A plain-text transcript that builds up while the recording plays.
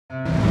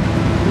Well,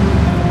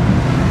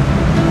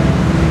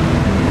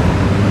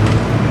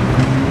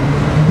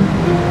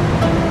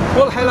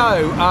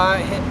 hello,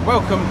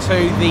 welcome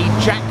to the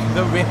Jack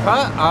the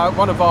Ripper,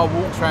 one of our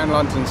walks around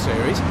London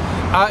series.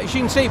 As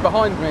you can see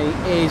behind me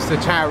is the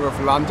Tower of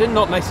London,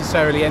 not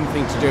necessarily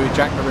anything to do with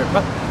Jack the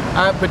Ripper,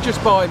 but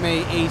just by me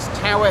is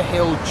Tower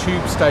Hill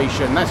Tube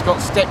Station. That's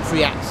got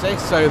step-free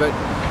access so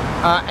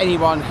that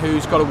anyone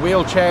who's got a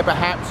wheelchair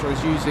perhaps or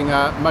is using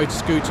a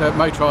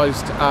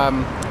motorised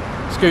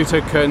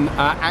scooter can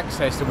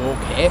access the walk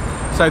here.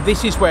 So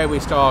this is where we're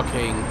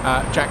starting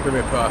Jack the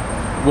Ripper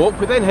walk.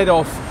 We then head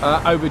off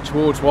over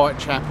towards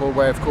Whitechapel,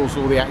 where of course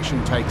all the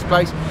action takes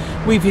place.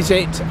 We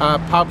visit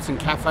pubs and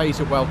cafes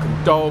that welcome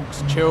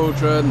dogs,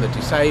 children, the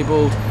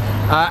disabled,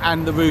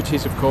 and the route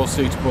is of course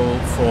suitable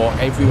for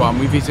everyone.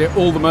 We visit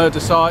all the murder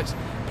sites,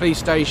 police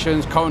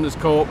stations, coroner's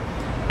court,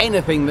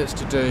 anything that's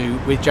to do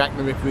with Jack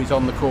the Ripper is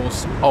on the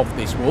course of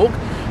this walk.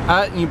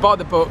 You buy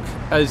the book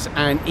as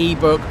an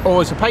ebook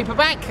or as a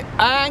paperback,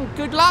 and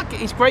good luck.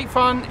 It's great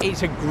fun.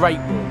 It's a great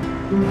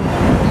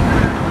walk.